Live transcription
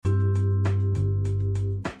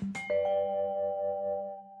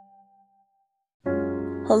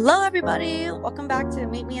Hello, everybody. Welcome back to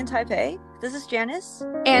Meet Me in Taipei. This is Janice.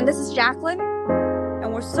 And this is Jacqueline.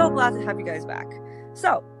 And we're so glad to have you guys back.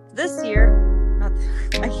 So, this year,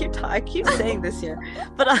 I keep saying this year,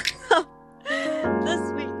 but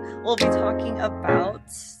this week we'll be talking about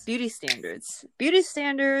beauty standards. Beauty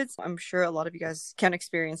standards, I'm sure a lot of you guys can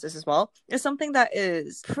experience this as well, is something that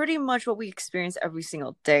is pretty much what we experience every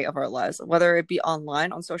single day of our lives, whether it be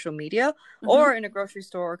online on social media or in a grocery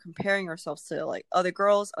store, comparing ourselves to like other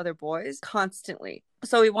girls, other boys constantly.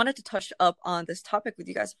 So we wanted to touch up on this topic with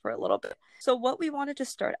you guys for a little bit. So what we wanted to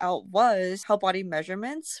start out was how body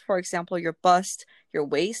measurements, for example, your bust, your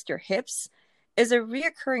waist, your hips, is a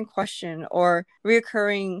reoccurring question or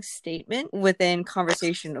reoccurring statement within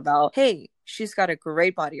conversation about, hey, she's got a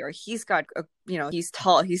great body, or he's got a, he's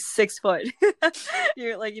tall, he's 6 foot.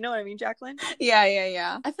 You're like, you know what I mean, Jacqueline? Yeah.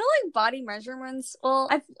 I feel like body measurements, well,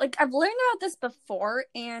 I've learned about this before,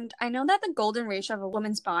 and I know that the golden ratio of a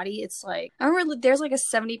woman's body, it's like, I remember there's like a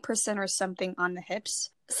 70% or something on the hips.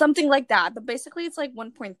 Something like that, but basically it's like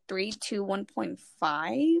 1.3 to 1.5,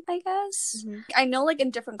 I guess. I know like in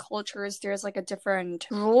different cultures there's like a different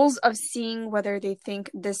rules of seeing whether they think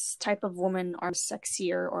this type of woman are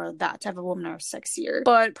sexier or that type of woman are sexier.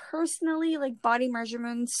 But personally, like body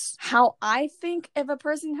measurements, how I think if a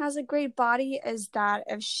person has a great body is that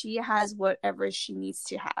if she has whatever she needs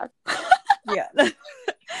to have. Yeah.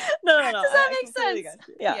 No. Does that make sense?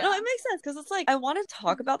 Yeah, no, it makes sense, because it's like I wanted to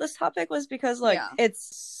talk about this topic was because like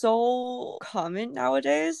it's so common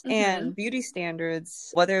nowadays, and beauty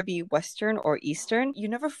standards, whether it be Western or Eastern, you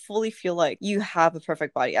never fully feel like you have a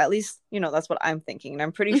perfect body. At least, that's what I'm thinking, and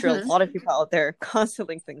I'm pretty sure a lot of people out there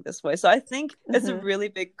constantly think this way. So I think it's a really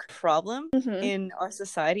big problem in our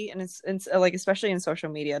society, and it's like especially in social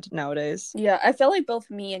media nowadays. Yeah, I feel like both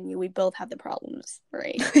me and you, we both have the problems,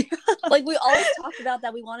 right? Like we always talk about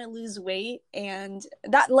that we want to lose weight, and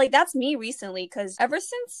that's me recently, because ever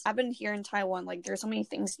since I've been here in Taiwan, like there's so many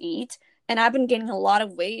things to eat, and I've been gaining a lot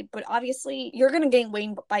of weight. But obviously you're gonna gain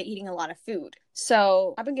weight by eating a lot of food,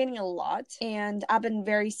 so I've been gaining a lot, and I've been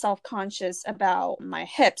very self-conscious about my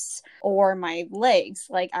hips or my legs.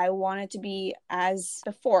 Like I want it to be as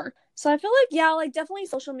before. So I feel like, definitely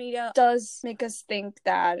social media does make us think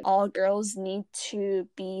that all girls need to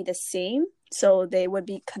be the same, so they would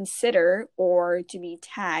be considered or to be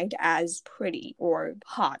tagged as pretty or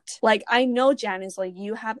hot. Like, I know, Janice, like,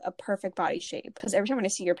 you have a perfect body shape, because every time I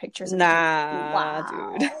see your pictures,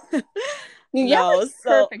 Nah, dude. You have a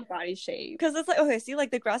perfect body shape. Because it's like, okay, see,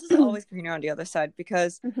 like the grass is always greener on the other side,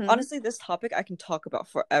 because honestly, this topic I can talk about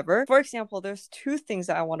forever. For example, there's 2 things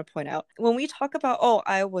that I want to point out. When we talk about, oh,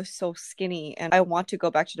 I was so skinny and I want to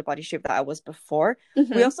go back to the body shape that I was before,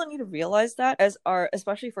 we also need to realize that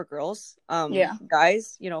especially for girls,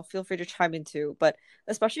 guys, feel free to chime in too, but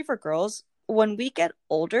especially for girls, when we get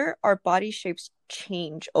older, our body shapes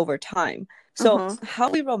change over time. So how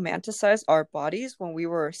we romanticize our bodies when we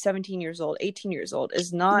were 17 years old, 18 years old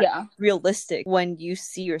is not realistic when you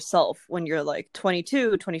see yourself when you're like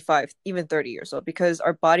 22, 25, even 30 years old, because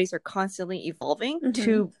our bodies are constantly evolving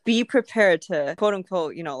to be prepared to quote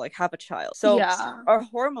unquote, like have a child. So our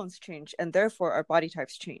hormones change, and therefore our body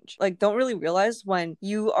types change. Like, don't really realize when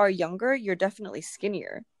you are younger, you're definitely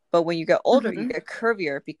skinnier. But when you get older, you get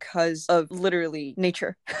curvier because of literally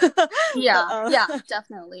nature. Yeah,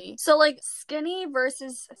 definitely. So, like, skinny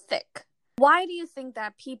versus thick. Why do you think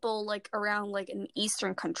that people, like, around, like, in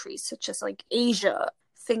Eastern countries, such as, like, Asia,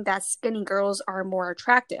 think that skinny girls are more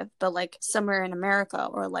attractive, but, like, somewhere in America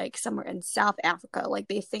or, like, somewhere in South Africa, like,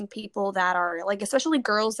 they think people that are, like, especially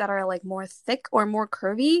girls that are, like, more thick or more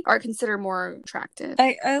curvy are considered more attractive?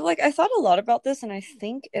 I thought a lot about this, and I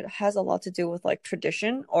think it has a lot to do with, like,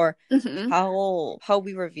 tradition or how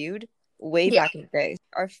we were viewed way back in the day.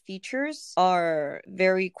 Our features are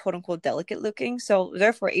very quote unquote delicate looking, so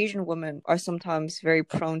therefore Asian women are sometimes very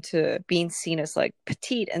prone to being seen as like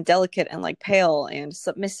petite and delicate and like pale and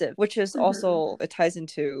submissive, which is also, it ties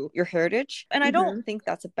into your heritage, and I don't think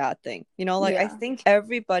that's a bad thing. I think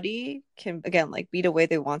everybody can, again, like be the way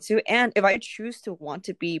they want to, and if I choose to want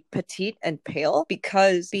to be petite and pale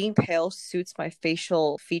because being pale suits my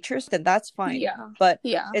facial features, then that's fine. But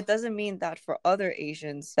it doesn't mean that for other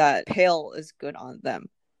Asians that pale is good on them.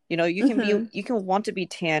 You can be, you can want to be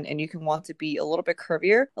tan, and you can want to be a little bit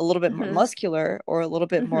curvier, a little bit more muscular, or a little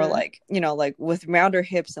bit more like, like with rounder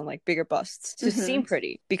hips and like bigger busts to seem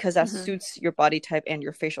pretty, because that suits your body type and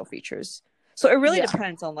your facial features. So it really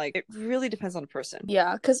depends on the person.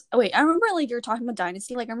 Yeah, because wait, I remember like you're talking about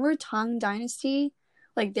dynasty. Like I remember Tang Dynasty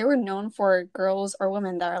like they were known for girls or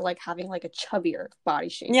women that are like having like a chubbier body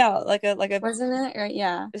shape. Yeah, like a wasn't it right?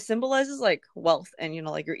 Yeah, it symbolizes like wealth, and you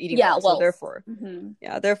know, like you're eating yeah, well, so wealth. therefore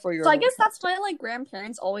therefore you're So I more guess that's attractive. why like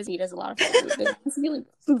grandparents always eat us a lot of food. They must be like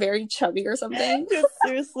very chubby or something. Dude,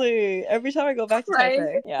 seriously, every time I go back to Right?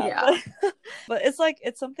 Taipei, yeah, Yeah. but it's like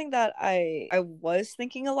it's something that I was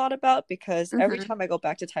thinking a lot about, because every time I go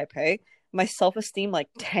back to Taipei, my self-esteem like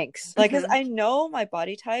tanks, like, because I know my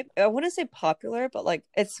body type, I wouldn't say popular, but like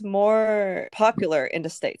it's more popular in the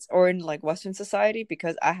States or in like Western society,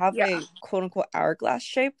 because I have a quote unquote hourglass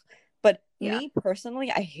shape. But me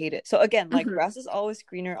personally, I hate it. So again, like grass is always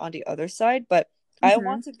greener on the other side, but I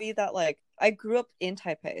want to be that, like, I grew up in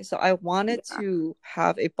Taipei, so I wanted to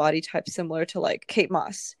have a body type similar to like Kate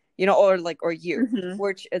Moss, you know, or like, or you,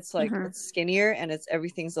 which it's like it's skinnier and it's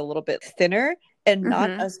everything's a little bit thinner and not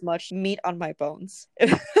as much meat on my bones. You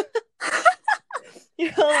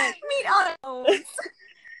know, like, meat on bones.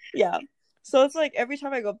 Yeah. So it's like every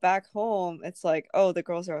time I go back home, it's like, oh, the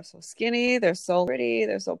girls are so skinny, they're so pretty,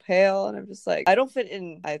 they're so pale, and I'm just like, I don't fit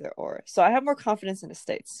in either or. So I have more confidence in the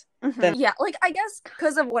States. Yeah, like I guess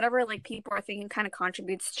because of whatever like people are thinking kind of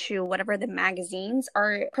contributes to whatever the magazines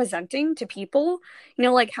are presenting to people. You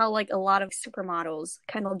know, like how like a lot of supermodels,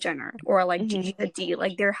 Kendall Jenner or like Gigi Hadid,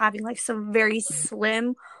 like they're having like some very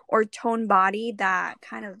slim or toned body that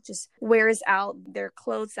kind of just wears out their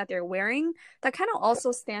clothes that they're wearing. That kind of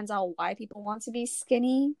also stands out why people want to be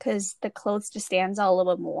skinny, because the clothes just stands out a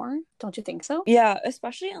little bit more. Don't you think so? Yeah,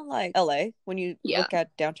 especially in like LA, when you look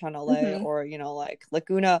at downtown LA or, you know, like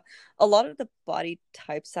Laguna, a lot of the body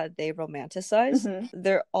types that they romanticize,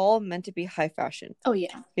 they're all meant to be high fashion. Oh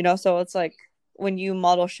yeah. You know, so it's like when you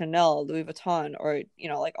model Chanel, Louis Vuitton, or, you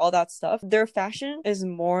know, like all that stuff, their fashion is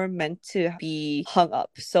more meant to be hung up.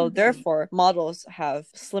 So therefore, models have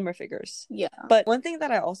slimmer figures. Yeah. But one thing that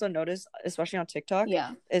I also noticed, especially on TikTok,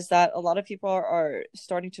 is that a lot of people are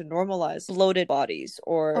starting to normalize bloated bodies,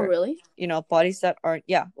 or, oh really? You know, bodies that aren't,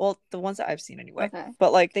 well, the ones that I've seen anyway. Okay.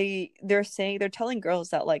 But like they're telling girls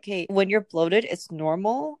that like, hey, when you're bloated, it's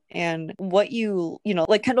normal. And what you know,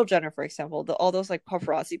 like Kendall Jenner, for example, all those like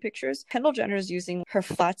paparazzi pictures, Kendall Jenner is using her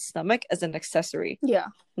flat stomach as an accessory,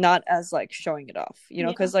 not as like showing it off, you know,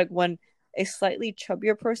 because like when a slightly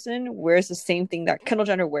chubbier person wears the same thing that Kendall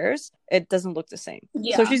Jenner wears, it doesn't look the same.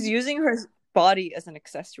 So she's using her body as an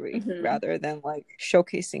accessory rather than like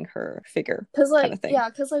showcasing her figure, because like kind of thing.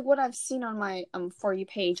 because like what I've seen on my For You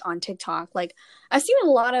page on TikTok, like I've seen a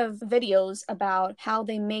lot of videos about how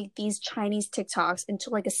they make these Chinese TikToks into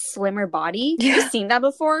like a slimmer body. You've seen that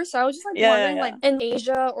before, so I was just like wondering, like in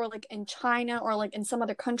Asia or like in China or like in some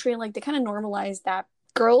other country, like they kind of normalize that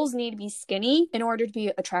girls need to be skinny in order to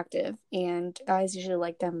be attractive, and guys usually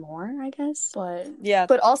like them more, I guess.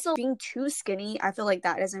 But also being too skinny, I feel like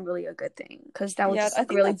that isn't really a good thing, because that would just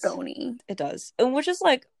look really bony. It does, and which is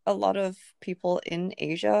like a lot of people in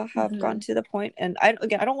Asia have gotten to the point, and I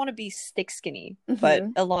don't want to be stick skinny, but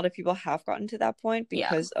a lot of people have gotten to that point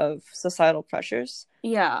because of societal pressures.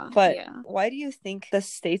 But why do you think the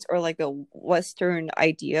States, or like the Western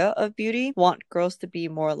idea of beauty, want girls to be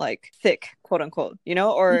more like thick, quote unquote, you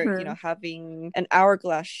know, or you know, having an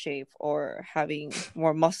hourglass shape or having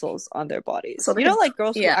more muscles on their bodies? So you know, like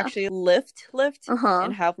girls who actually lift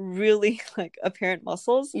and have really like apparent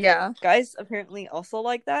muscles. Guys apparently also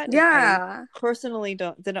like that. I personally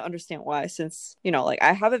didn't understand why, since, you know, like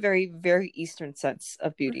I have a very, very Eastern sense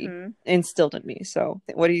of beauty instilled in me. So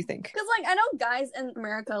what do you think? Because like I know guys in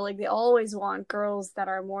America, like they always want girls that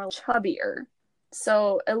are more chubbier,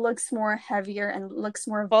 so it looks more heavier and looks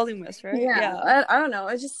more voluminous, right? I don't know,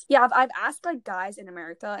 it's just I've asked like guys in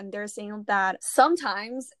America, and they're saying that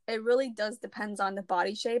sometimes it really does depends on the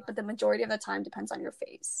body shape, but the majority of the time depends on your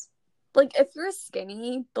face. Like if you're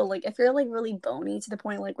skinny, but like if you're like really bony to the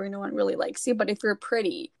point like where no one really likes you, but if you're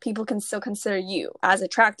pretty, people can still consider you as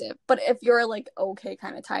attractive. But if you're like okay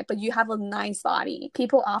kind of type, but you have a nice body,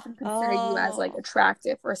 people often consider you as like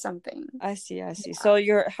attractive or something. I see. So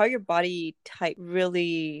how your body type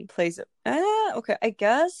really plays it. Okay, I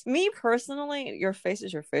guess me personally, your face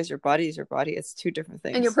is your face, your body is your body. It's two different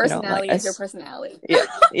things, and your personality is your personality.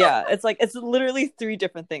 It's like it's literally three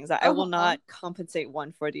different things that I will not compensate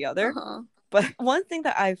one for the other. But one thing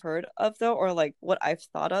that I've heard of, though, or like what I've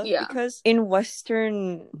thought of, because in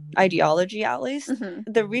Western ideology, at least,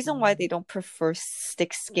 the reason why they don't prefer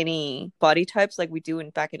stick skinny body types like we do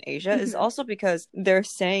back in Asia is also because they're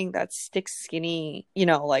saying that stick skinny, you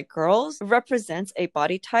know, like girls represents a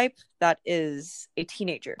body type that is a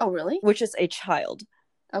teenager. Oh, really? Which is a child.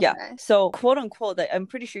 Okay. Yeah. So quote unquote, that I'm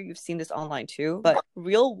pretty sure you've seen this online too, but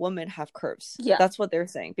real women have curves. That's what they're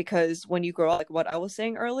saying, because when you grow up, like what I was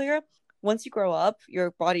saying earlier, once you grow up,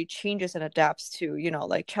 your body changes and adapts to, you know,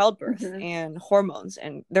 like childbirth and hormones,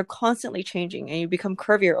 and they're constantly changing, and you become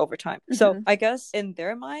curvier over time. So I guess in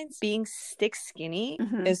their minds, being stick skinny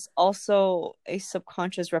is also a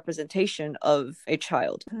subconscious representation of a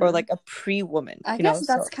child or like a pre-woman. I guess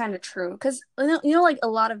that's kind of true, because you know, like a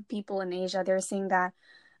lot of people in Asia, they're saying that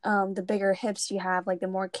the bigger hips you have, like the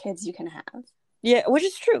more kids you can have. Yeah, which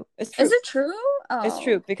is true. It's true. Is it true? Oh. It's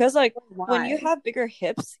true, because like when you have bigger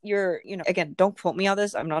hips, you're, you know, again, don't quote me on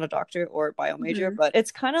this, I'm not a doctor or bio major, but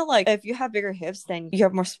it's kind of like if you have bigger hips, then you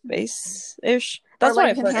have more space-ish. That's what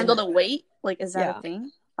I can handle the weight. Like, is that a thing?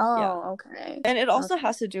 Oh, okay. And it also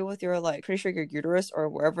has to do with your, like, pretty sure your uterus or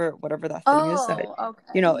whatever that thing is that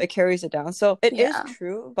you know, it carries it down. So it is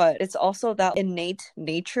true, but it's also that innate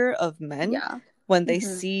nature of men when they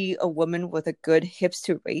see a woman with a good hips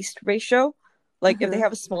to waist ratio. Like, if they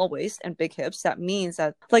have a small waist and big hips, that means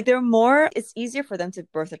that, like, it's easier for them to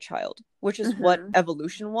birth a child, which is what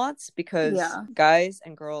evolution wants, because guys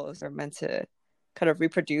and girls are meant to kind of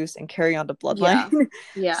reproduce and carry on the bloodline.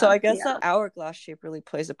 So I guess that hourglass shape really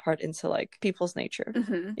plays a part into, like, people's nature.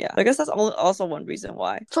 I guess that's also one reason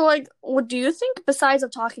why. So, like, what do you think, besides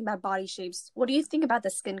of talking about body shapes, what do you think about the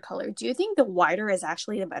skin color? Do you think the whiter is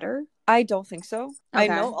actually the better? I don't think so. I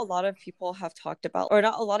know a lot of people have talked about, or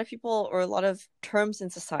not a lot of people, or a lot of terms in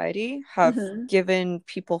society have given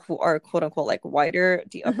people who are quote unquote like whiter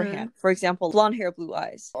the upper hand. For example, blonde hair, blue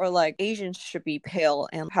eyes, or like Asians should be pale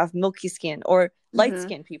and have milky skin, or light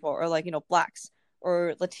skinned people, or like, you know, blacks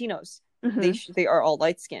or Latinos. They are all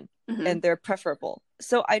light skinned and they're preferable.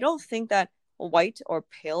 So I don't think that white or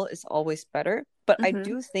pale is always better. But I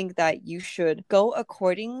do think that you should go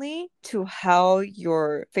accordingly to how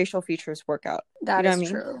your facial features work out. That is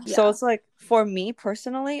true. Yeah. So it's like, for me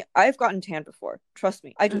personally, I've gotten tan before. Trust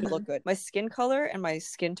me, I do look good. My skin color and my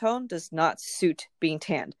skin tone does not suit being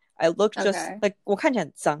tanned. I look just like 我看起来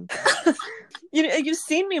很脏. You've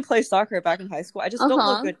seen me play soccer back in high school. I just don't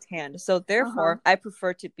look good tanned. So therefore, I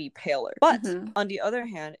prefer to be paler. But on the other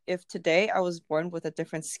hand, if today I was born with a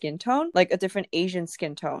different skin tone, like a different Asian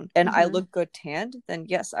skin tone, and I look good tanned, then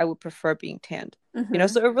yes, I would prefer being tanned. You know,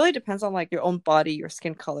 so it really depends on like your own body, your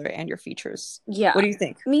skin color, and your features. Yeah. What do you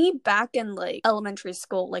think? Me, back in like elementary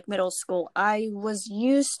school, like middle school, I was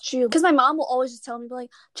used to, because my mom will always just tell me like,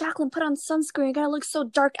 Jacqueline, put on sunscreen, you're gonna look so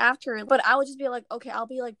dark after. But I would just be like, okay, I'll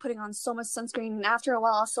be like putting on so much sunscreen, and after a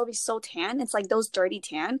while I'll still be so tan. It's like those dirty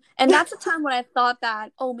tan. And that's the time when I thought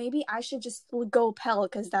that, oh, maybe I should just go pale,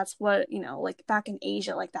 because that's what, you know, like back in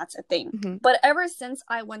Asia, like that's a thing. But ever since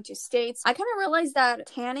I went to States, I kind of realized that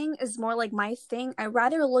tanning is more like my thing. I'd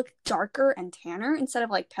rather look darker and tanner instead of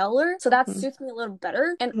like paler, so that suits me a little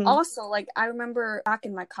better. And also, like, I remember back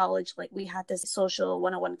in my college, like we had this social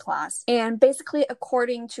 101 class, and basically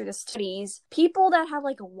according to the studies, people that have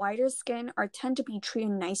like a whiter skin tend to be treated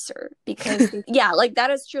nicer, because like that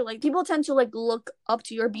is true. Like, people tend to like look up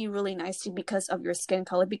to you or be really nice to you because of your skin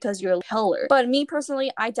color, because you're paler. But me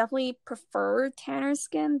personally, I definitely prefer tanner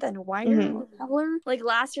skin than whiter or paler. Like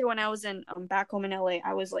last year when I was in back home in LA,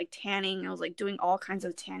 I was like tanning, I was like doing all kinds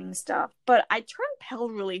of tanning stuff, but I turned pale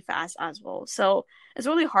really fast as well, so it's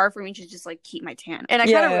really hard for me to just like keep my tan. And I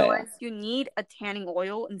kind of realized you need a tanning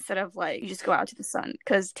oil instead of like you just go out to the sun,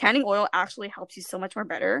 because tanning oil actually helps you so much more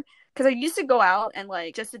better. Because I used to go out and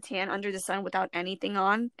like just to tan under the sun without anything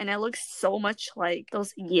on, and I look so much like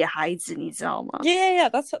those 野孩子, 你知道吗? Yeah,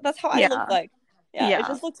 that's how I look like. Yeah, it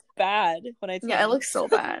just looks bad when I tan. Yeah, it looks so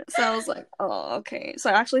bad. So I was like, oh, okay. So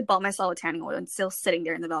I actually bought myself a tanning oil and still sitting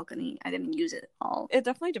there in the balcony. I didn't use it at all. It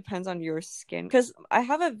definitely depends on your skin, because I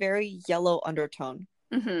have a very yellow undertone.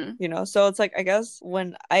 You know, so it's like, I guess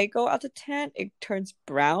when I go out to tan, it turns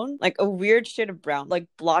brown, like a weird shade of brown, like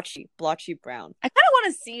blotchy brown. I kind of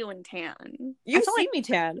want to see you in tan. You've seen me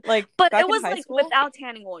tan, like, but it was like school, without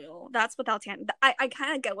tanning oil. That's without tan. I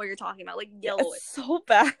kind of get what you're talking about, like yellow. It's so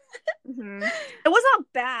bad. It was not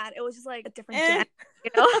bad. It was just like a different tan. You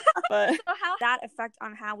know? But so how does that affect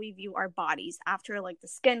on how we view our bodies after like the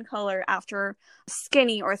skin color, after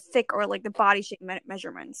skinny or thick, or like the body shape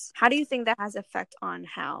measurements? How do you think that has effect on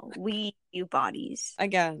how we view bodies?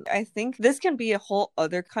 Again, I think this can be a whole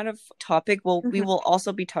other kind of topic. We will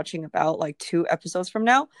also be touching about like 2 episodes from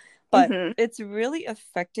now. But it's really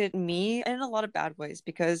affected me in a lot of bad ways,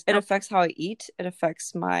 because it affects how I eat, it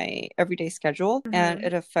affects my everyday schedule, and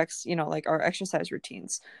it affects, you know, like our exercise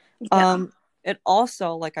routines. It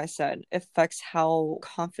also, like I said, affects how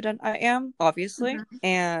confident I am, obviously.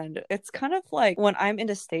 And it's kind of like when I'm in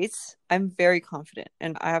the States, I'm very confident,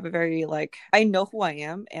 and I have a very like, I know who I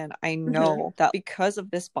am, and I know that because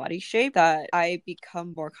of this body shape that I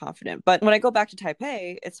become more confident. But when I go back to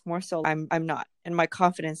Taipei, it's more so I'm not. and my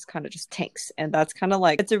confidence kind of just tanks. And that's kind of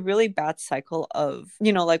like, it's a really bad cycle of,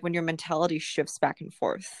 you know, like when your mentality shifts back and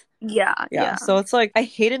forth. Yeah. So it's like, I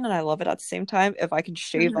hate it and I love it at the same time. If I can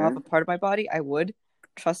shave off a part of my body, I would.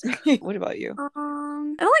 Trust me. What about you?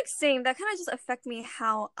 I like same. That kind of just affect me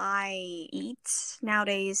how I eat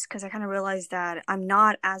nowadays, because I kind of realized that I'm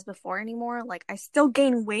not as before anymore. Like I still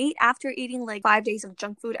gain weight after eating like 5 days of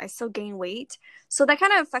junk food. I still gain weight, so that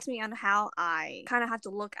kind of affects me on how I kind of have to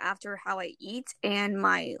look after how I eat and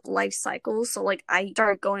my life cycle. So like I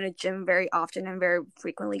started going to gym very often and very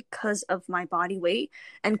frequently because of my body weight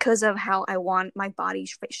and because of how I want my body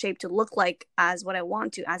shape to look like as what I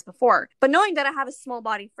want to as before. But knowing that I have a small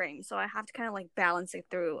body frame, so I have to kind of like balance it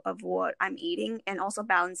through of what I'm eating and also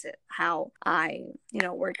balance it how I,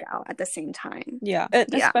 work out at the same time. Yeah.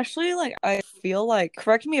 Especially like, I feel like,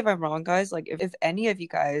 correct me if I'm wrong, guys, like if any of you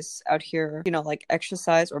guys out here, like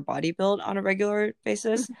exercise or bodybuild on a regular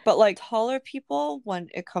basis, but like taller people, when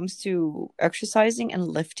it comes to exercising and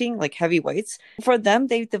lifting like heavy weights, for them,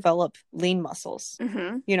 they develop lean muscles,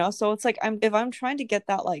 so it's like, if I'm trying to get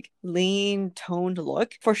that like lean toned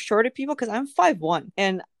look for shorter people, because I'm 5'1",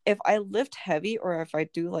 and if I lift heavy or if I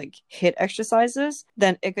do like HIIT exercises,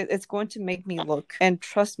 then it's going to make me look, and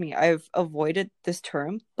trust me, I've avoided this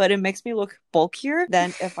term, but it makes me look bulkier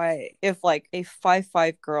than if like a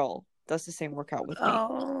 5'5" girl does the same workout with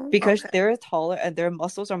me, because they're taller and their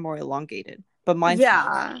muscles are more elongated. But mine's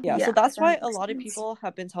not. So that's why a lot of people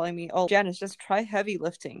have been telling me, "Oh, Janice, just try heavy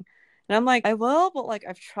lifting." And I'm like, I will, but like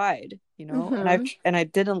I've tried, and I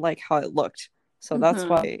didn't like how it looked. So that's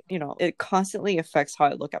why, it constantly affects how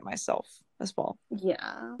I look at myself as well.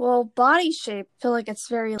 Yeah. Well, body shape, I feel like it's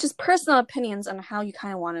very just personal opinions on how you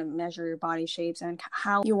kind of want to measure your body shapes and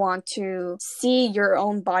how you want to see your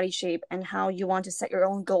own body shape and how you want to set your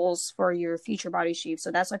own goals for your future body shape. So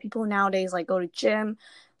that's why people nowadays like go to gym.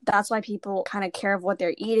 That's why people kind of care of what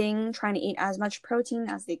they're eating, trying to eat as much protein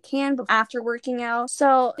as they can after working out.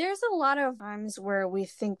 So there's a lot of times where we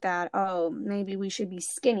think that, oh, maybe we should be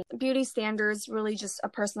skinny. Beauty standards really just a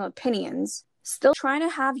personal opinions. Still trying to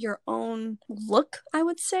have your own look, I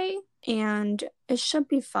would say. And it should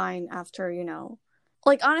be fine after,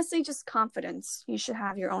 like honestly, just confidence. You should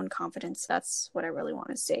have your own confidence. That's what I really want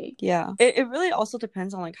to say. Yeah. It really also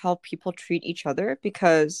depends on like how people treat each other,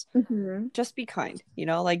 because just be kind,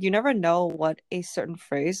 like you never know what a certain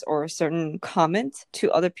phrase or a certain comment to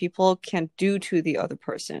other people can do to the other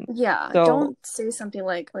person. Yeah. So, don't say something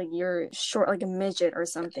like you're short like a midget or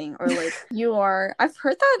something, or like you are. I've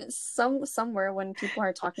heard that somewhere when people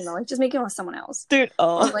are talking about like just making it with someone else. Dude,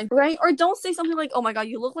 or, like, right? Or don't say something like, oh my god,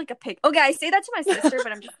 you look like a pig. Okay, I say that to my sister,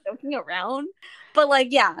 but I'm just joking around. But like,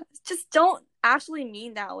 yeah, just don't actually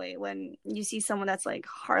mean that way when you see someone that's like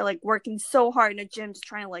hard, like working so hard in a gym, just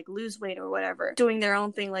trying to like lose weight or whatever, doing their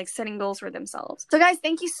own thing, like setting goals for themselves. So guys,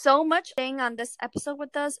 thank you so much for staying on this episode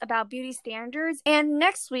with us about beauty standards. And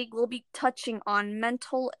next week, we'll be touching on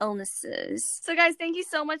mental illnesses. So guys, thank you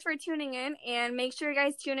so much for tuning in, and make sure you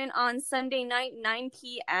guys tune in on Sunday night, 9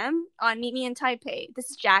 p.m. on Meet Me in Taipei.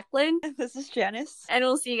 This is Jacqueline. This is Janice. And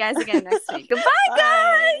we'll see you guys again next week. Goodbye,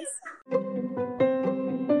 guys!